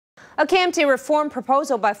A KMT reform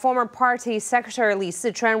proposal by former party Secretary Li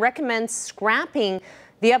Si-chuan recommends scrapping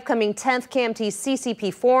the upcoming 10th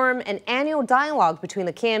KMT-CCP Forum, an annual dialogue between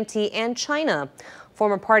the KMT and China.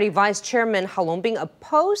 Former party Vice Chairman Hau Lung-bing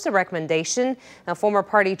opposed the recommendation. Now, former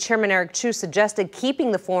party Chairman Eric Chu suggested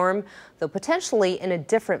keeping the forum, though potentially in a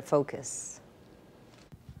different focus.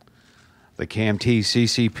 The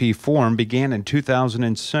KMT-CCP Forum began in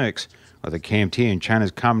 2006, with the KMT and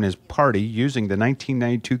China's Communist Party using the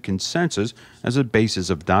 1992 consensus as a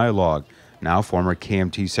basis of dialogue. Now, former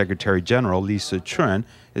KMT Secretary General Li Si-chuan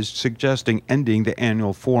is suggesting ending the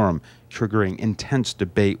annual forum, triggering intense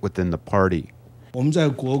debate within the party. In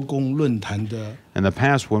the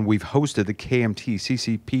past, when we've hosted the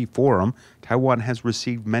KMT-CCP Forum, Taiwan has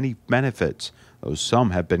received many benefits, though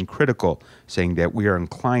some have been critical, saying that we are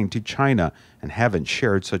inclined to China and haven't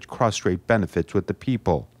shared such cross-strait benefits with the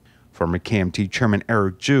people. Former KMT Chairman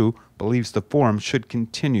Eric Chu believes the forum should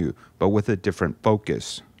continue, but with a different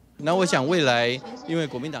focus. With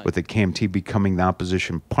the KMT becoming the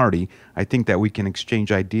opposition party, I think that we can exchange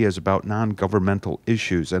ideas about non-governmental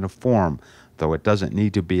issues in a forum, though it doesn't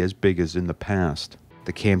need to be as big as in the past.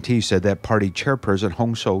 The KMT said that party chairperson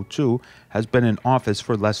Hung Hsiu-chu has been in office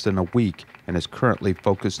for less than a week and is currently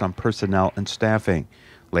focused on personnel and staffing.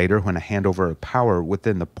 Later, when a handover of power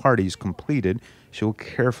within the party is completed, she will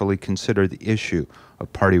carefully consider the issue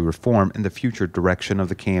of party reform and the future direction of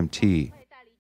the KMT.